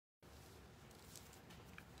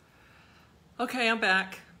Okay, I'm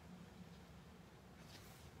back.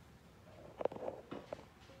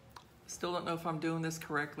 Still don't know if I'm doing this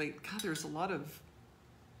correctly. God, there's a lot of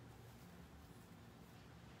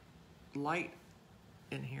light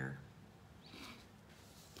in here.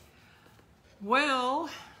 Well,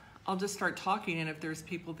 I'll just start talking, and if there's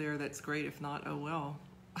people there, that's great. If not, oh well.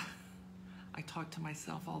 I talk to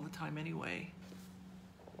myself all the time anyway.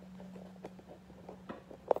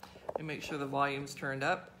 Let me make sure the volume's turned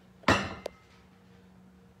up.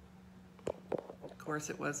 Of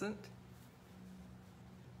course it wasn't.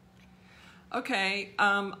 Okay,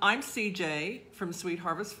 I'm CJ from Sweet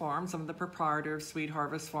Harvest Farms. I'm the proprietor of Sweet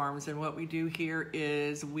Harvest Farms, and what we do here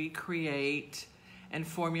is we create and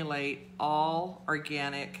formulate all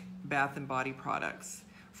organic bath and body products,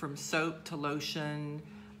 from soap to lotion,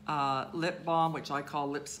 lip balm, which I call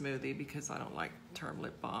lip smoothie because I don't like the term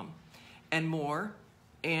lip balm, and more.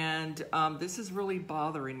 And this is really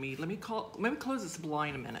bothering me. Let me close this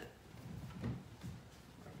blind a minute.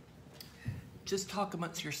 Just talk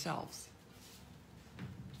amongst yourselves.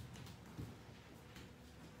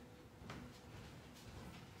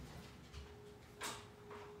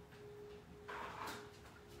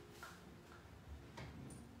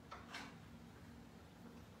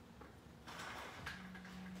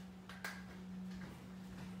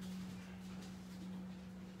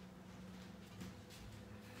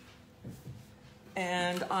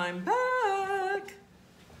 And I'm back.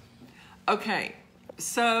 Okay,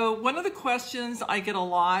 so one of the questions I get a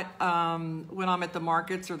lot when I'm at the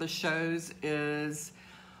markets or the shows is,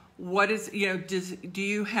 do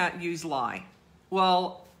you use lye?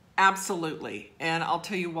 Well, absolutely, and I'll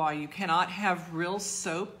tell you why. You cannot have real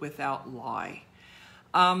soap without lye.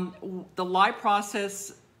 The lye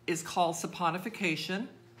process is called saponification.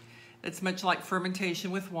 It's much like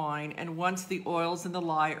fermentation with wine, and once the oils and the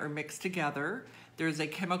lye are mixed together, there's a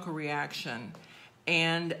chemical reaction,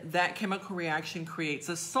 and that chemical reaction creates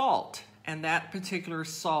a salt, and that particular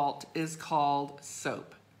salt is called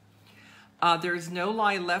soap. There's no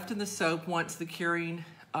lye left in the soap once the curing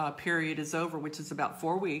period is over, which is about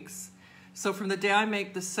 4 weeks. So from the day I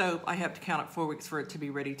make the soap, I have to count it 4 weeks for it to be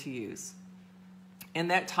ready to use. In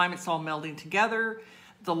that time, it's all melding together.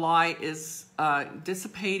 The lye is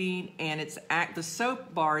dissipating, and the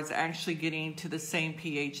soap bar is actually getting to the same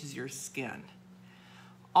pH as your skin.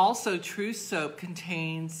 Also, true soap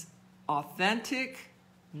contains authentic,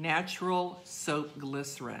 natural soap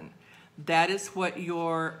glycerin. That is what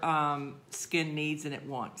your skin needs and it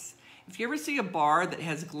wants. If you ever see a bar that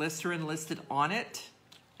has glycerin listed on it,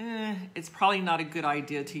 it's probably not a good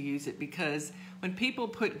idea to use it, because when people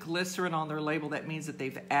put glycerin on their label, that means that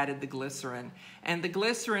they've added the glycerin. And the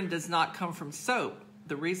glycerin does not come from soap.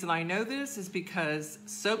 The reason I know this is because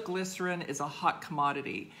soap glycerin is a hot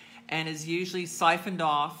commodity and is usually siphoned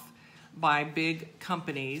off by big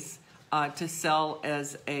companies to sell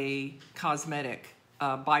as a cosmetic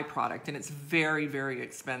byproduct, and it's very, very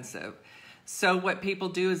expensive. So what people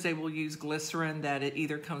do is they will use glycerin that it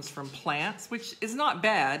either comes from plants, which is not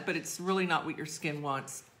bad, but it's really not what your skin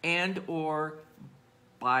wants, and or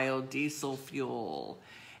biodiesel fuel.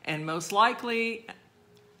 And most likely,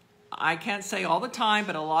 I can't say all the time,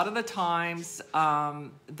 but a lot of the times,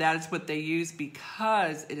 that is what they use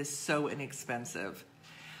because it is so inexpensive.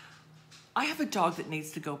 I have a dog that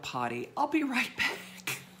needs to go potty. I'll be right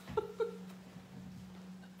back. Come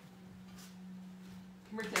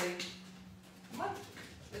here, Teddy. Come on,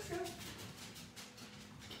 let's go.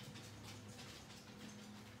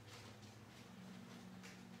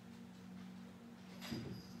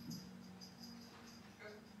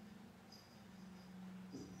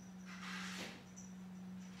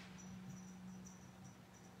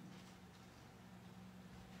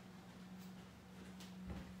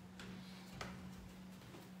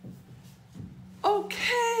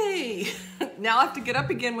 Okay, now I have to get up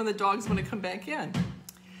again when the dogs want to come back in.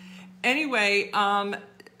 Anyway,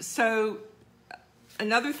 so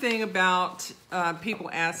another thing about people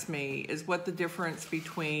ask me is what the difference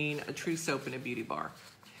between a true soap and a beauty bar.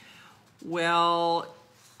 Well,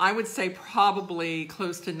 I would say probably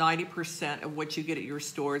close to 90% of what you get at your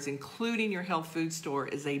stores, including your health food store,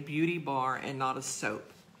 is a beauty bar and not a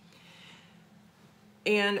soap.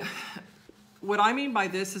 And what I mean by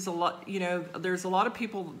this is there's a lot of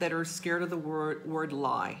people that are scared of the word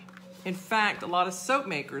lye. In fact, a lot of soap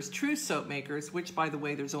makers, true soap makers, which by the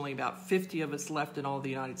way, there's only about 50 of us left in all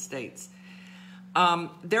the United States,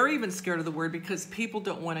 they're even scared of the word because people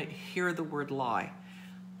don't want to hear the word lye.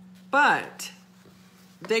 But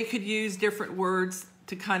they could use different words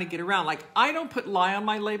to kind of get around. Like, I don't put lye on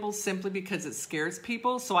my labels simply because it scares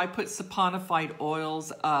people, so I put saponified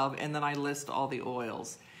oils of, and then I list all the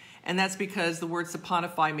oils. And that's because the word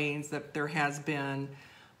saponify means that there has been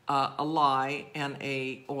a lye and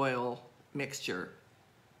a oil mixture.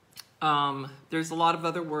 There's a lot of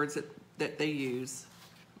other words that they use.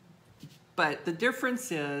 But the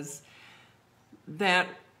difference is that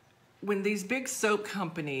when these big soap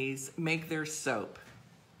companies make their soap,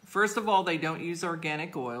 first of all, they don't use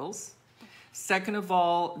organic oils. Second of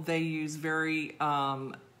all, they use very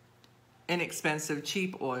inexpensive,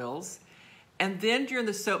 cheap oils. And then during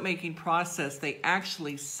the soap making process, they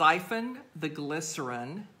actually siphon the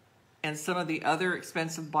glycerin and some of the other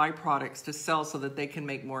expensive byproducts to sell so that they can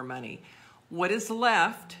make more money. What is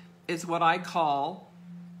left is what I call,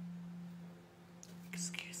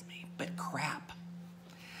 excuse me, but crap.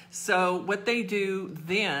 So what they do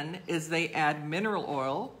then is they add mineral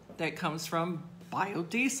oil that comes from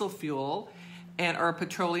biodiesel fuel or a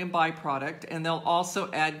petroleum byproduct, and they'll also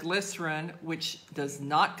add glycerin, which does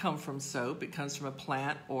not come from soap. It comes from a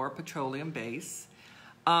plant or petroleum base.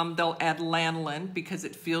 They'll add lanolin because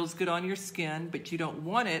it feels good on your skin, but you don't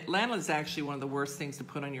want it. Lanolin is actually one of the worst things to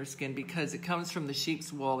put on your skin because it comes from the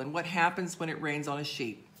sheep's wool, and what happens when it rains on a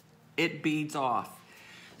sheep? It beads off.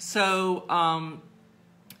 So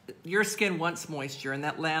your skin wants moisture, and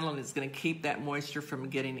that lanolin is going to keep that moisture from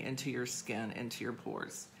getting into your skin, into your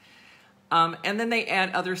pores. And then they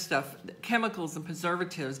add other stuff, chemicals and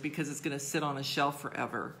preservatives, because it's going to sit on a shelf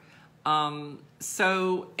forever.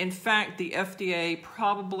 So in fact, the FDA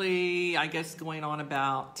probably, I guess going on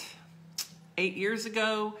about 8 years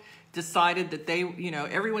ago, decided that they,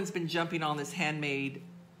 everyone's been jumping on this handmade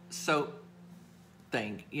soap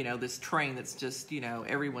thing, this train that's just,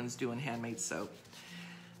 everyone's doing handmade soap.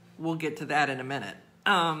 We'll get to that in a minute.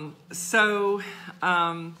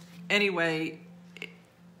 Anyway,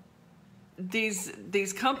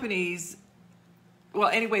 these companies, well,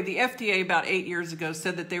 anyway, the FDA about 8 years ago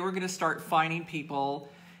said that they were going to start fining people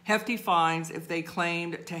hefty fines if they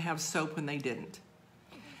claimed to have soap when they didn't.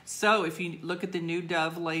 So if you look at the new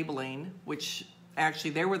Dove labeling, which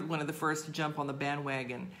actually they were one of the first to jump on the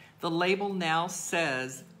bandwagon, the label now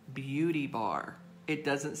says Beauty Bar. It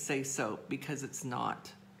doesn't say soap because it's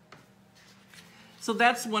not. So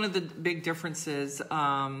that's one of the big differences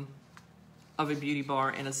of a beauty bar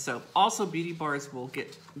and a soap. Also, beauty bars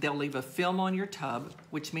they'll leave a film on your tub,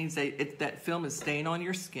 which means that film is staying on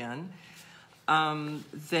your skin.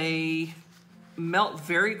 They melt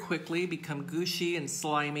very quickly, become gushy and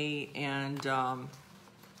slimy, and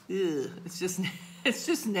it's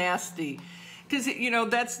just nasty.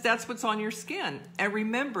 Because that's what's on your skin. And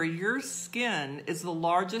remember, your skin is the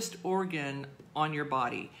largest organ on your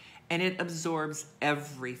body, and it absorbs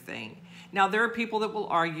everything. Now, there are people that will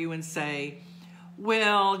argue and say,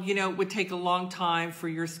 well, it would take a long time for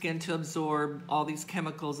your skin to absorb all these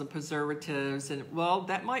chemicals and preservatives. And well,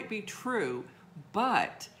 that might be true,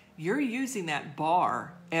 but you're using that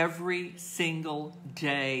bar every single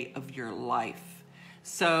day of your life.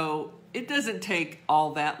 So it doesn't take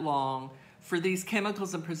all that long for these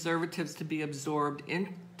chemicals and preservatives to be absorbed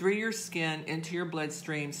through your skin, into your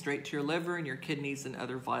bloodstream, straight to your liver and your kidneys and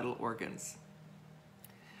other vital organs.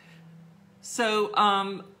 So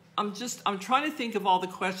I'm trying to think of all the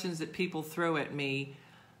questions that people throw at me.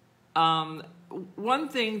 One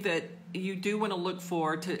thing that you do want to look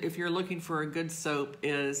for if you're looking for a good soap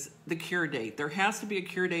is the cure date. There has to be a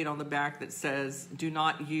cure date on the back that says do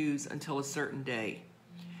not use until a certain day.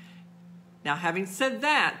 Now, having said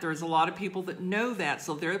that, there's a lot of people that know that,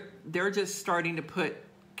 so they're just starting to put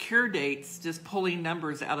cure dates, just pulling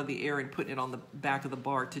numbers out of the air and putting it on the back of the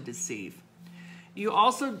bar to deceive. You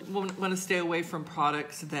also want to stay away from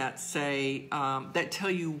products that say that tell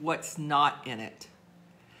you what's not in it.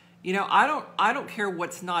 I don't care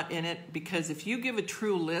what's not in it, because if you give a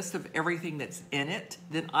true list of everything that's in it,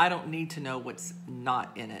 then I don't need to know what's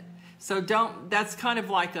not in it. So that's kind of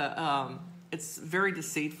like it's very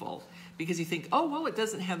deceitful, because you think, oh, well, it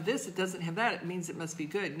doesn't have this, it doesn't have that, it means it must be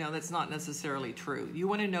good. No, that's not necessarily true. You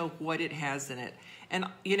want to know what it has in it. And,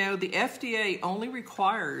 the FDA only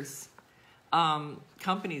requires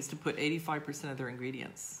companies to put 85% of their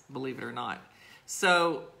ingredients, believe it or not.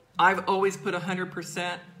 So I've always put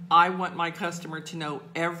 100%. I want my customer to know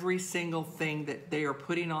every single thing that they are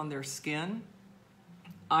putting on their skin.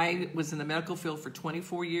 I was in the medical field for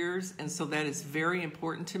 24 years, and so that is very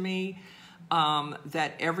important to me,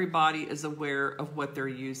 that everybody is aware of what they're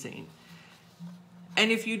using.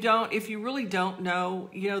 And if you really don't know,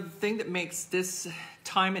 the thing that makes this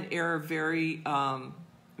time and era very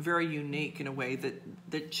unique in a way that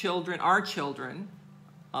our children,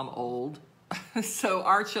 I'm old, so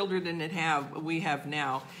our children didn't we have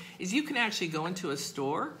now, is you can actually go into a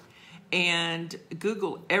store and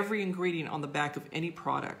Google every ingredient on the back of any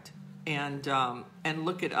product and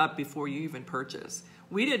look it up before you even purchase.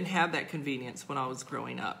 We didn't have that convenience when I was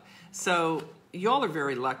growing up. So y'all are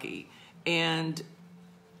very lucky. And,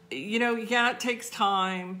 you know, yeah, it takes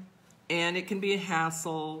time and it can be a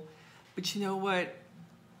hassle, but you know what?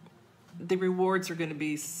 The rewards are going to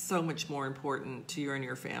be so much more important to you and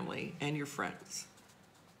your family and your friends.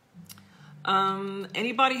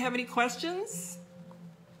 Anybody have any questions?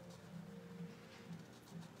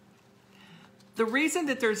 The reason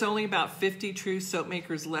that there's only about 50 true soap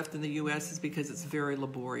makers left in the U.S. is because it's very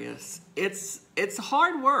laborious. It's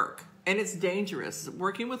hard work and it's dangerous.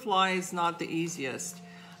 Working with lye is not the easiest.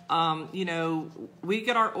 You know, we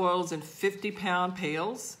get our oils in 50-pound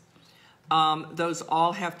pails. Those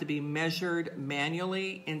all have to be measured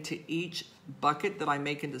manually into each bucket that I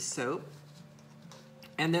make into soap.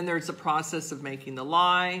 And then there's a process of making the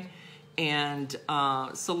lye and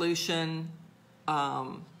solution.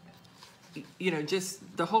 You know,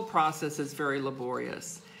 just the whole process is very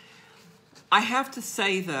laborious. I have to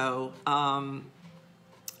say, though, I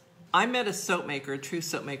met a soap maker, a true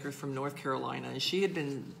soap maker from North Carolina, and she had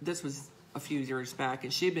been, this was a few years back,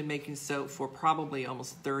 and she had been making soap for probably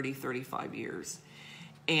almost 30, 35 years.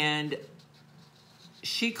 And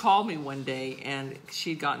she called me one day, and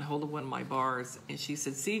she'd gotten hold of one of my bars, and she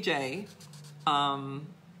said, CJ,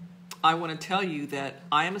 I want to tell you that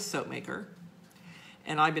I am a soap maker,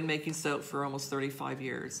 and I've been making soap for almost 35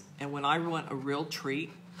 years. And when I want a real treat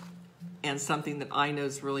and something that I know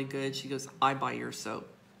is really good, she goes, I buy your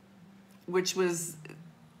soap. Which was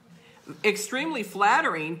extremely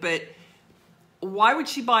flattering, but why would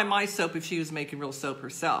she buy my soap if she was making real soap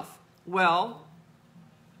herself? Well,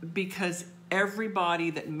 because everybody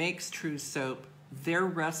that makes true soap, their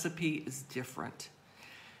recipe is different.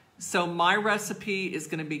 So my recipe is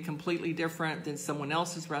going to be completely different than someone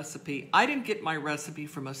else's recipe. I didn't get my recipe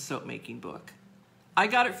from a soap making book. I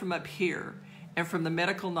got it from up here and from the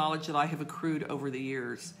medical knowledge that I have accrued over the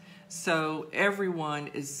years. So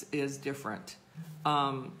everyone is different.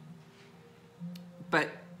 But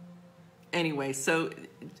anyway, so,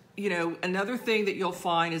 you know, another thing that you'll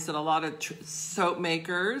find is that a lot of soap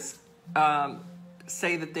makers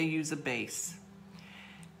say that they use a base.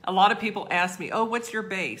 A lot of people ask me, oh, what's your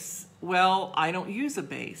base? Well, I don't use a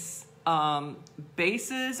base.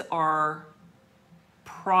 Bases are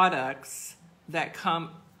products that come,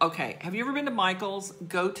 okay, have you ever been to Michael's?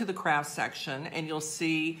 Go to the craft section and you'll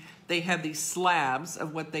see they have these slabs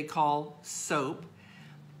of what they call soap.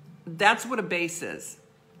 That's what a base is.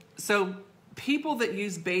 So people that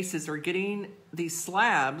use bases are getting these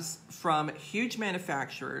slabs from huge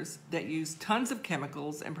manufacturers that use tons of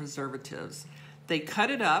chemicals and preservatives. They cut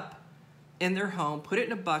it up in their home, put it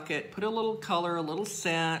in a bucket, put a little color, a little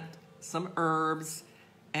scent, some herbs,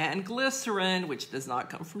 and glycerin, which does not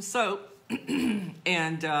come from soap, and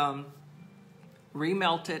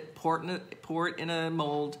remelt it, pour it in a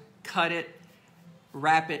mold, cut it,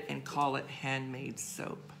 wrap it, and call it handmade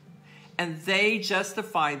soap. And they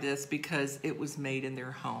justify this because it was made in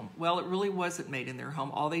their home. Well, it really wasn't made in their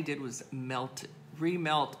home. All they did was remelt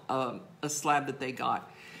a slab that they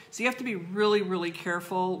got. So you have to be really, really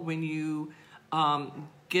careful when you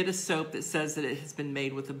get a soap that says that it has been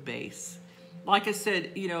made with a base. Like I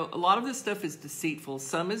said, you know, a lot of this stuff is deceitful.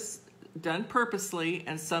 Some is done purposely,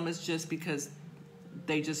 and some is just because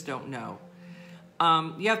they just don't know.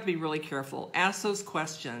 You have to be really careful. Ask those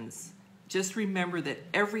questions. Just remember that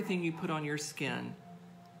everything you put on your skin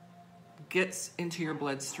gets into your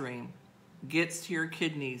bloodstream, gets to your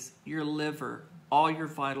kidneys, your liver, all your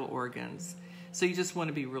vital organs. So you just want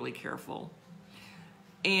to be really careful.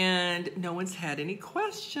 And no one's had any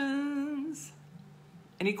questions.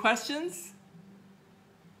 Any questions?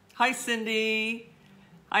 Hi, Cindy.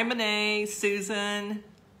 Hi, Monet, Susan.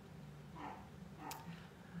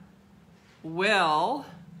 Well,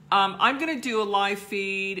 I'm going to do a live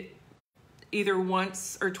feed either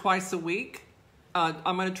once or twice a week.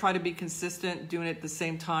 I'm going to try to be consistent, doing it at the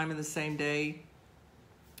same time and the same day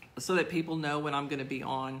so that people know when I'm going to be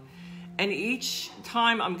on. And each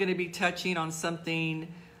time I'm going to be touching on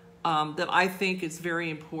something that I think is very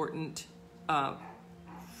important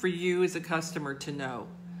for you as a customer to know.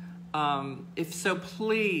 If so,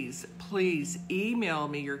 please email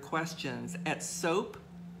me your questions at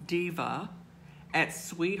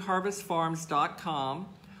soapdiva@sweetharvestfarms.com,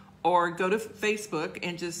 or go to Facebook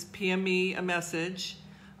and just PM me a message,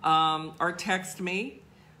 or text me,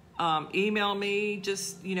 email me,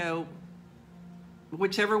 just, you know,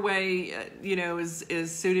 whichever way, you know,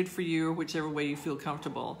 is suited for you, or whichever way you feel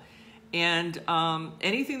comfortable. And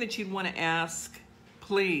anything that you'd want to ask,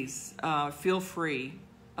 please feel free.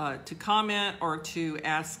 to comment or to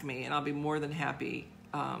ask me, and I'll be more than happy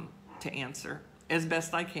to answer as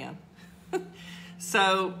best I can.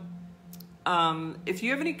 So if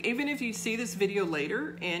you have any, even if you see this video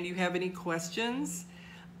later and you have any questions,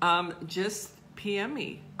 just PM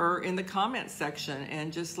me or in the comments section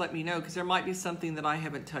and just let me know, because there might be something that I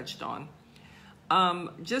haven't touched on.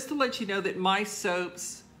 Just to let you know that my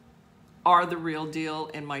soaps are the real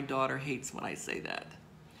deal, and my daughter hates when I say that,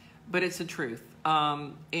 but it's the truth.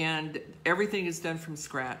 And everything is done from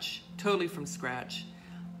scratch, totally from scratch.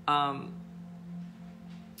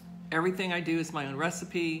 Everything I do is my own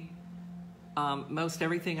recipe. Most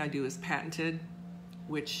everything I do is patented,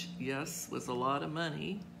 which, yes, was a lot of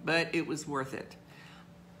money, but it was worth it.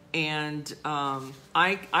 And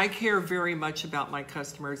I care very much about my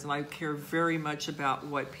customers, and I care very much about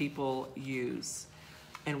what people use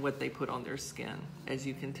and what they put on their skin, as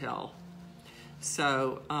you can tell.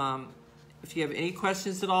 So if you have any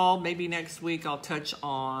questions at all, maybe next week I'll touch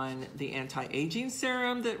on the anti-aging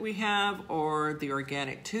serum that we have, or the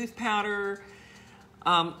organic tooth powder.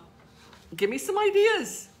 Give me some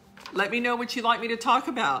ideas. Let me know what you'd like me to talk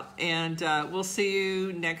about, and we'll see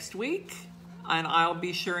you next week. And I'll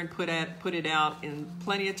be sure and put it out in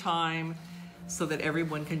plenty of time so that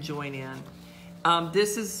everyone can join in.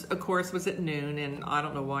 This is, of course, was at noon, and I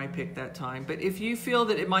don't know why I picked that time. But if you feel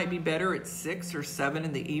that it might be better at 6 or 7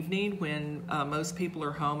 in the evening when most people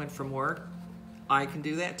are home and from work, I can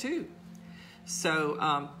do that too.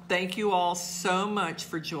 So thank you all so much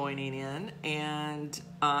for joining in, and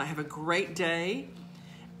have a great day,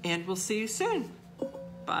 and we'll see you soon.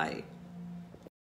 Bye.